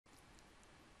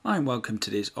Hi and welcome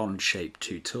to this Onshape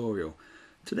tutorial.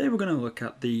 Today we're going to look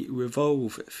at the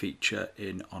Revolve feature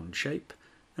in Onshape,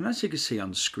 and as you can see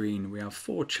on screen we have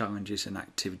 4 challenges and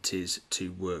activities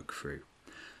to work through.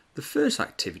 The first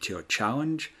activity or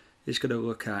challenge is going to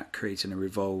look at creating a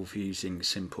revolve using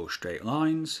simple straight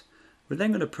lines. We're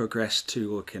then going to progress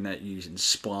to looking at using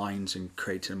splines and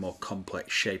creating a more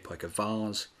complex shape like a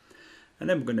vase, and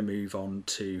then we're going to move on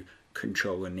to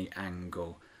controlling the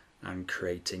angle and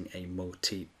creating a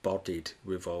multi-bodied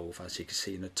revolve, as you can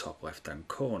see in the top left hand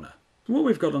corner. What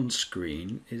we've got on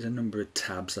screen is a number of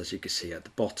tabs, as you can see at the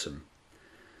bottom.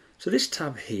 So this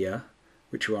tab here,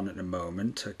 which we're on at the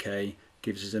moment,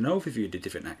 gives us an overview of the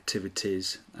different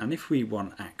activities, and if we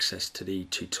want access to the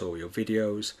tutorial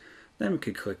videos, then we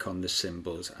can click on the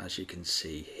symbols as you can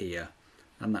see here,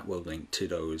 and that will link to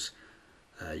those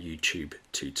YouTube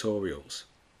tutorials.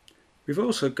 We've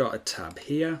also got a tab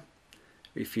here.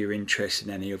 If you're interested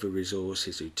in any other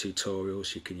resources or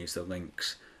tutorials, you can use the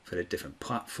links for the different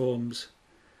platforms.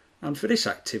 And for this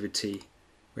activity,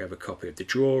 we have a copy of the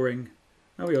drawing,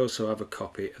 and we also have a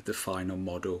copy of the final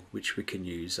model, which we can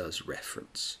use as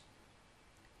reference.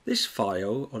 This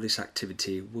file or this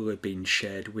activity will have been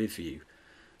shared with you,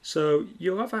 so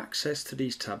you'll have access to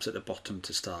these tabs at the bottom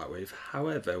to start with.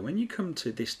 However, when you come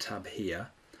to this tab here,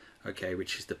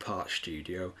 which is the Part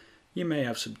Studio, you may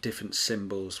have some different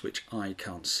symbols which I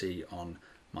can't see on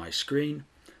my screen,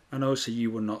 and also you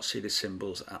will not see the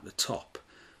symbols at the top.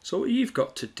 So what you've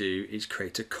got to do is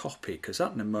create a copy, because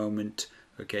at the moment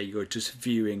you're just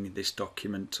viewing this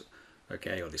document or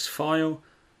this file,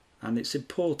 and it's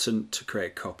important to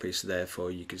create copies, so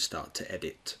therefore you can start to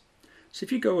edit. So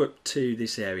if you go up to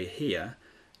this area here,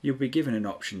 you'll be given an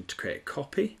option to create a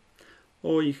copy,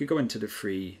 or you could go into the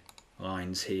free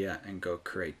lines here and go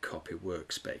create copy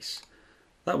workspace.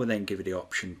 That will then give you the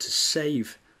option to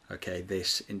save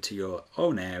this into your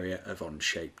own area of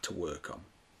Onshape to work on.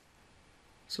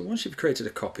 So once you've created a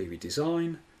copy of your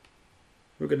design,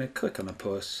 we're going to click on the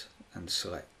plus and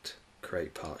select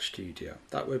Create Part Studio.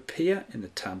 That will appear in the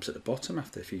tabs at the bottom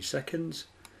after a few seconds,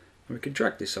 and we can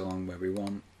drag this along where we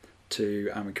want to,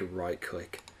 and we can right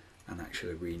click and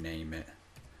actually rename it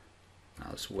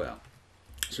as well.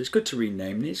 So it's good to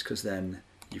rename these, because then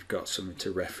you've got something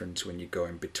to reference when you go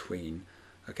in between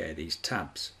these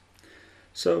tabs.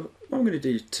 So what I'm going to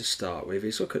do to start with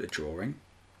is look at the drawing,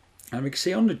 and we can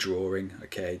see on the drawing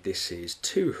this is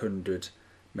 200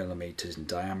 millimeters in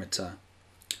diameter,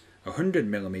 100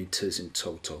 millimeters in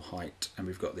total height, and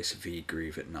we've got this V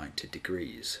groove at 90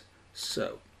 degrees.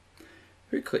 So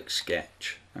if we click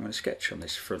sketch, I'm going to sketch on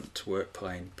this front work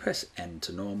plane, press N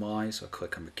to normalize, or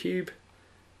click on the cube,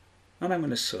 and I'm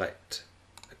going to select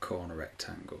a corner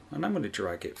rectangle, and I'm going to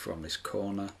drag it from this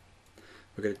corner.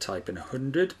 We're going to type in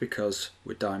 100 because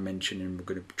we're dimensioning, we're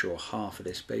going to draw half of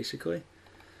this basically,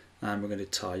 and we're going to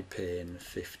type in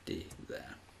 50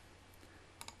 there.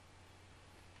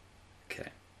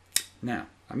 Now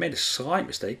I made a slight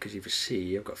mistake, because you can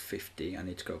see I've got 50, I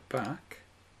need to go back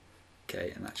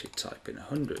and actually type in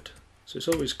 100. So it's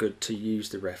always good to use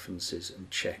the references and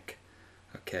check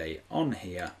on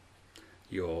here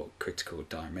your critical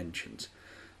dimensions.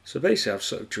 So basically I've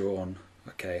sort of drawn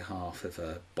half of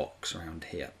a box around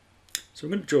here. So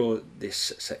I'm going to draw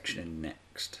this section in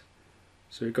next.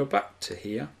 So we go back to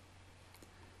here.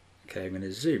 I'm going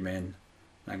to zoom in.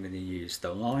 I'm going to use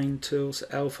the line tool, so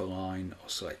L for line, or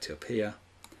select it up here,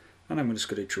 and I'm just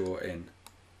going to draw in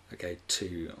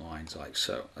 2 lines like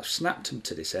so. I've snapped them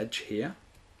to this edge here,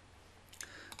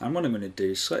 and what I'm going to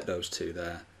do is select those 2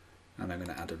 there, and I'm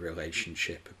going to add a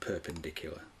relationship, a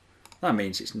perpendicular. That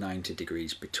means it's 90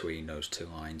 degrees between those 2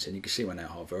 lines, and you can see when I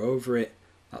hover over it,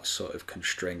 that sort of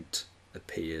constraint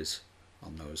appears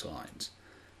on those lines.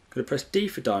 I'm going to press D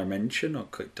for dimension, or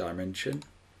click dimension,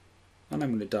 and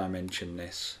I'm going to dimension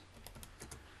this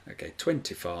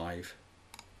 25,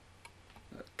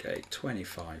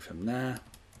 25 from there,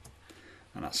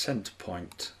 and that center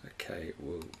point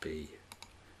will be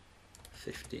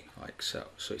 50 like so.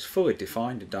 So it's fully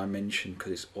defined in dimension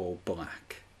because it's all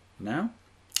black now.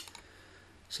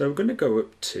 So we're going to go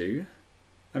up to,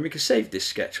 and we can save this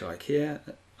sketch like here,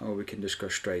 or we can just go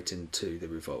straight into the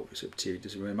revolve. It's up to you, it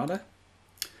doesn't really matter.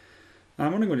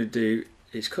 And what I'm going to do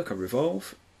is click on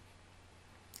revolve,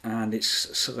 and it's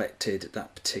selected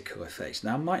that particular face.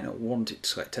 Now I might not want it to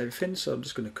select everything, so I'm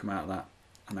just going to come out of that,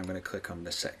 and I'm going to click on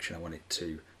the section I want it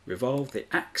to revolve. The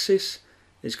axis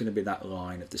is going to be that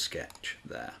line of the sketch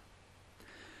there.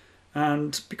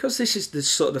 And because this is the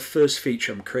sort of the first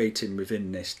feature I'm creating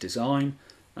within this design,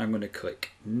 I'm going to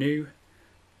click New,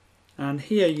 and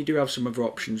here you do have some other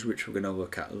options which we're going to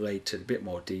look at later in a bit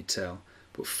more detail,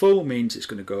 but full means it's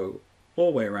going to go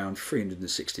all the way around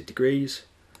 360 degrees.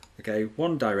 Okay,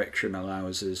 one direction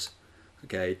allows us,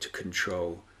 okay, to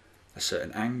control a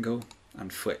certain angle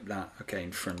and flip that, okay,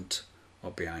 in front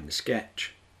or behind the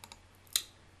sketch.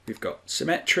 We've got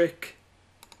symmetric,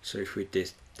 so if we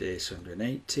did this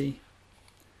 180,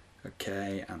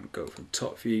 okay, and go from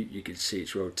top view, you can see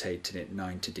it's rotating it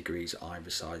 90 degrees either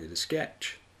side of the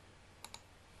sketch.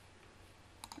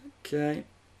 Okay,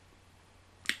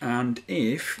 and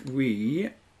if we,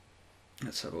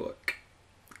 let's have a look,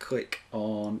 click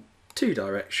on two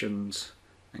directions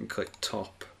and click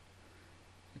top,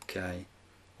 okay,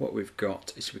 what we've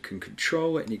got is we can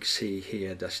control it, and you can see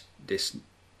here this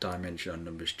dimension on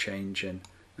numbers changing,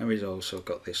 and we've also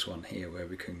got this one here where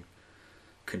we can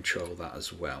control that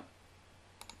as well,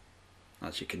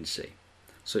 as you can see.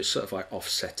 So it's sort of like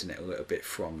offsetting it a little bit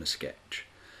from the sketch.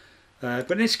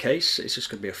 But in this case, it's just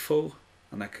going to be a full,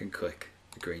 and I can click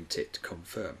the green tick to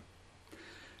confirm.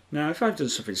 Now, if I've done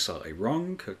something slightly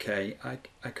wrong, okay, I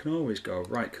can always go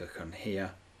right click on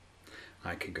here.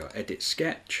 I can go edit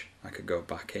sketch. I can go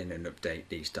back in and update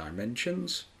these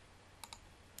dimensions.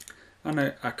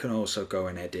 And I can also go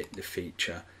and edit the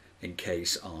feature in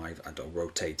case I've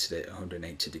rotated it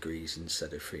 180 degrees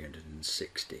instead of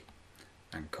 360,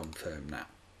 and confirm now.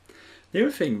 The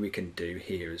other thing we can do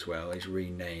here as well is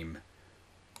rename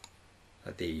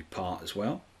the part as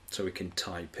well. So we can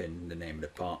type in the name of the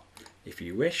part if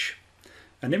you wish.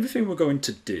 And everything we're going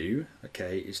to do,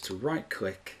 okay, is to right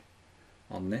click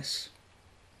on this,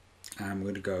 and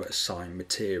we're going to go assign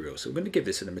material. So we're going to give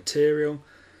this a material,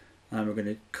 and we're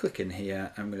going to click in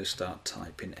here, and I'm going to start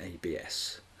typing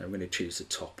ABS. I'm going to choose the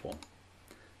top one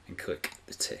and click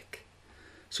the tick.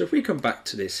 So if we come back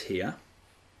to this here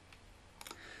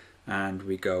and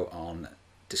we go on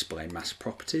display mass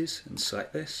properties and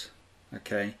select this,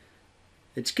 okay,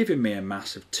 it's giving me a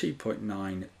mass of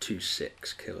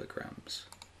 2.926 kilograms.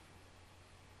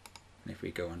 And if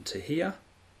we go onto here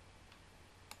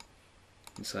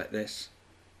and select this,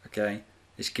 okay,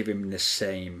 it's giving me the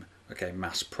same, okay,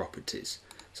 mass properties.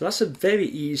 So that's a very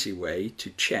easy way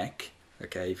to check,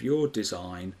 okay, if your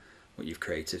design, what you've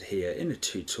created here in a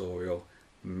tutorial,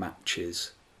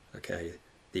 matches, okay,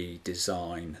 the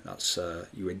design that's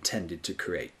you intended to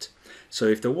create. So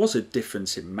if there was a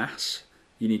difference in mass,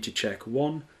 you need to check,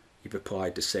 one, you've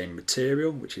applied the same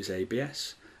material, which is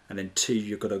ABS, and then two,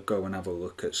 you've got to go and have a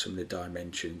look at some of the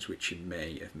dimensions which you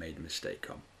may have made a mistake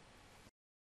on.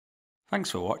 Thanks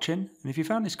for watching, and if you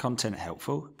found this content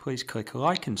helpful, please click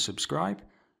like and subscribe,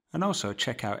 and also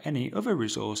check out any other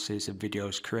resources and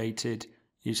videos created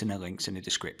using the links in the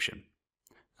description.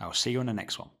 I'll see you on the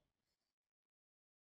next one.